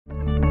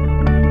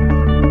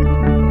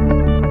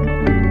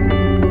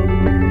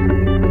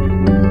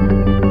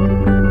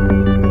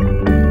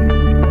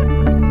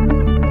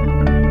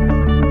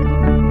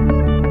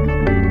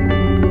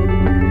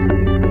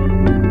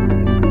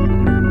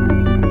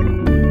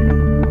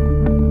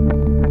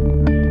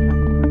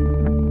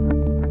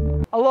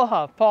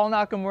Aloha, Paul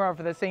Nakamura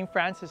for the St.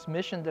 Francis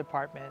Mission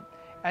Department.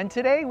 And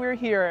today we're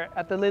here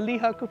at the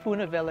Liliha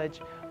Kupuna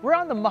Village. We're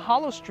on the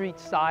Mahalo Street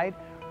side,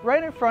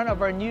 right in front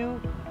of our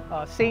new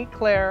St.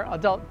 Clair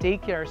Adult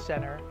Daycare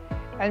Center.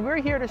 And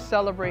we're here to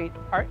celebrate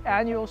our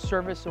annual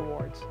service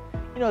awards.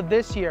 You know,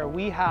 this year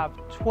we have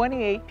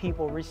 28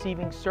 people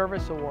receiving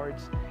service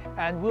awards,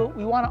 and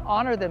we want to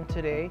honor them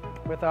today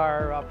with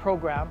our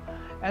program.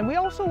 And we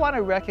also want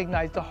to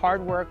recognize the hard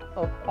work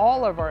of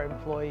all of our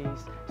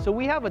employees. So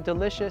we have a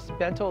delicious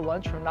bento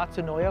lunch from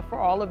Natsunoya for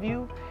all of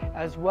you,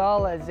 as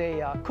well as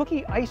a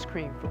cookie ice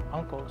cream from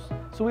Uncle's.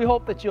 So we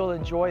hope that you'll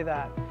enjoy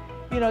that.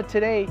 You know,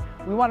 today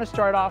we want to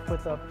start off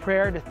with a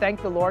prayer to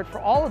thank the Lord for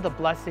all of the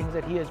blessings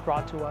that He has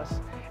brought to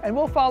us. And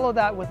we'll follow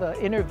that with an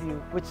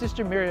interview with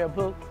Sister Miriam,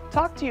 who'll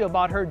talk to you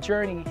about her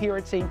journey here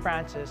at St.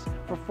 Francis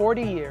for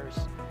 40 years.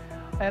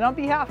 And on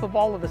behalf of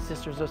all of the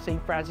Sisters of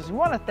St. Francis, we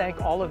want to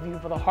thank all of you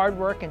for the hard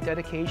work and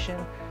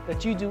dedication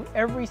that you do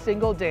every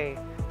single day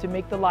to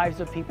make the lives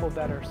of people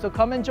better. So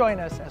come and join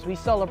us as we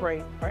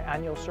celebrate our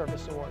annual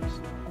service awards.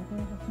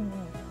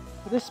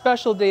 This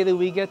special day that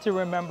we get to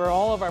remember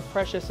all of our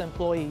precious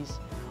employees.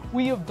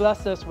 We have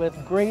blessed us with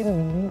great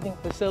and amazing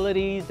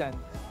facilities and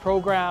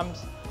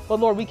programs. But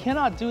Lord, we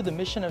cannot do the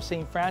mission of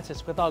St.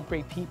 Francis without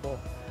great people.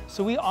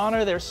 So we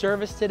honor their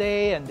service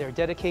today and their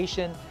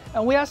dedication.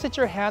 And we ask that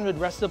your hand would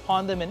rest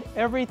upon them in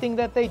everything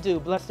that they do.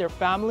 Bless their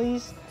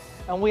families.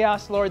 And we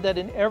ask, Lord, that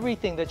in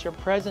everything that your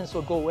presence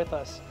will go with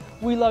us.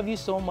 We love you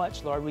so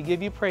much, Lord. We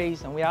give you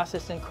praise, and we ask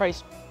this in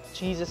Christ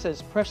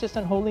Jesus' precious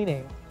and holy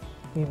name.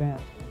 Amen.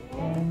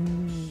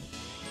 Amen.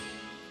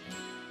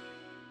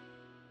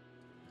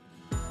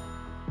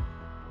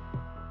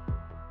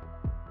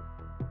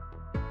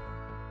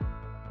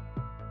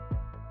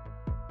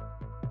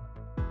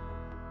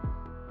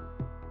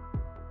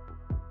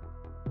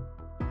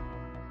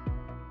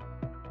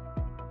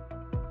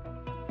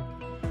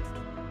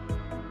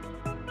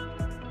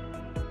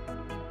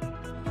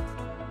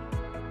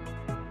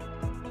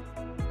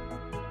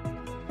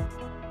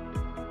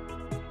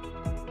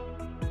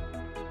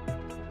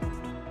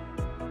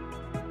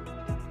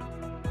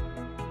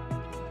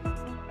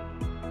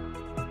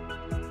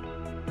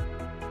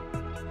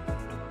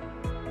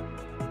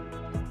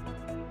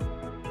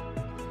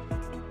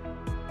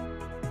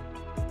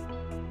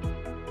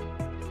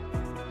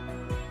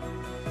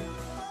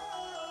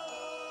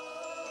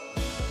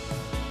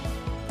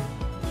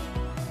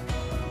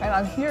 And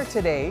I'm here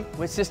today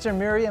with Sister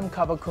Miriam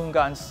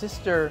Cabacungang.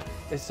 Sister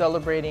is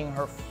celebrating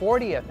her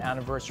 40th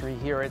anniversary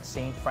here at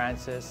St.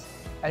 Francis.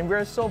 And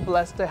we're so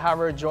blessed to have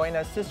her join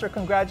us. Sister,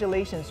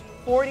 congratulations.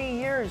 40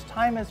 years.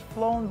 Time has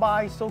flown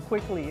by so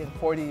quickly in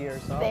 40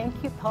 years. Huh?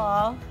 Thank you,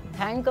 Paul.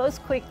 Time goes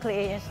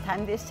quickly. It's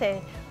time they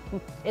say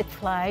it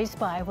flies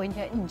by when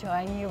you're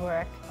enjoying your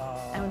work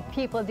and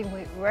people that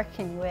we're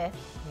working with.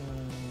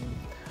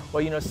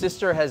 Well, you know,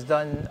 Sister has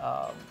done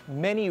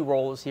many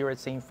roles here at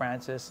St.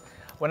 Francis.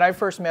 When I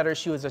first met her,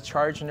 she was a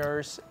charge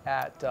nurse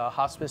at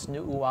Hospice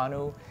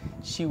Nu'uanu.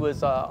 She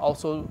was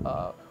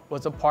also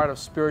was a part of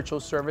spiritual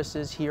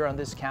services here on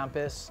this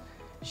campus.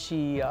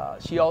 She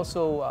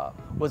also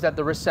was at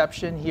the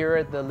reception here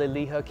at the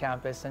Liliha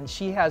campus, and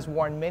she has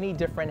worn many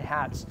different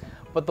hats.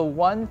 But the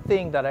one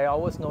thing that I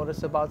always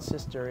notice about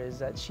Sister is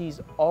that she's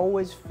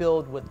always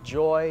filled with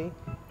joy,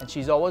 and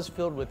she's always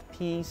filled with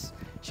peace.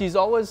 She's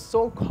always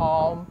so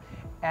calm,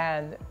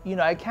 and you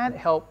know, I can't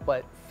help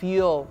but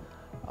feel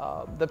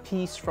the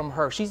peace from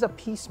her. She's a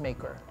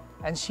peacemaker,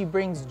 and she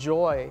brings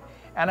joy.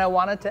 And I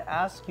wanted to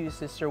ask you,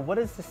 Sister, what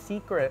is the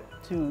secret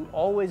to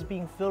always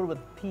being filled with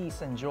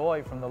peace and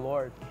joy from the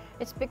Lord?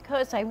 It's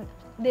because I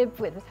live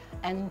with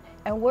and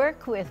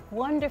work with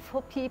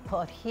wonderful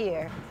people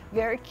here,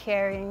 very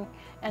caring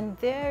and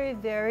very,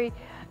 very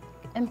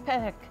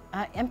empathetic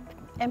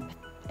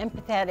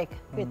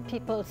with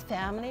people's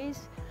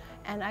families.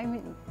 And I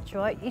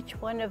enjoy each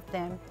one of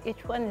them.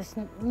 Each one is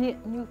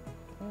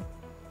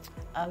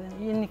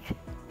unique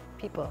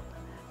people,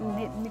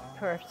 unique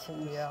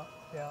persons. Yeah,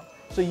 yeah.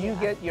 So you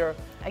get your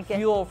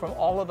fuel from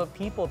all of the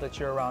people that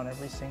you're around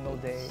every single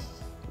day.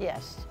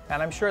 Yes.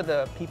 And I'm sure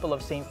the people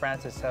of St.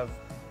 Francis have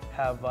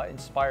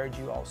inspired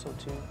you also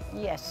too.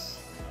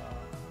 Yes.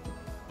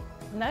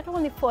 Not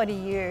only 40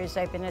 years,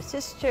 I've been a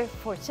sister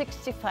for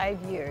 65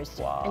 years.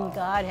 Wow. And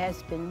God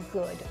has been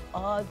good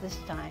all this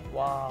time.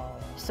 Wow.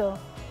 So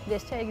they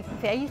say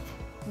faith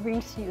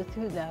brings you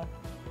through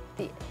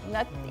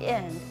not the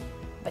end,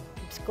 but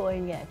it's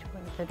going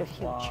into the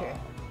future. Wow.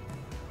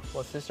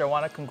 Well, Sister, I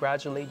want to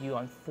congratulate you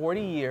on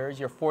 40 years,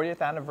 your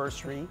 40th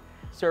anniversary,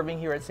 serving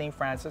here at St.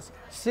 Francis,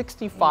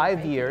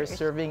 65 years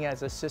serving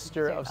as a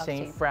Sister of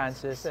St.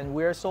 Francis, and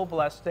we're so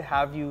blessed to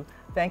have you.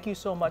 Thank you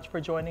so much for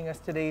joining us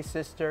today,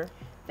 Sister.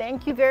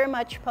 Thank you very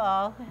much,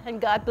 Paul,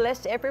 and God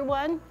bless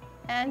everyone,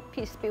 and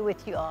peace be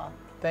with you all.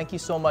 Thank you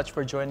so much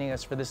for joining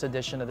us for this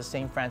edition of the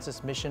St.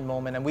 Francis Mission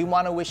Moment, and we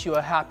want to wish you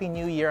a Happy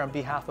New Year on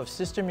behalf of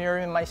Sister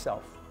Miriam and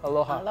myself.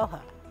 Aloha. Aloha.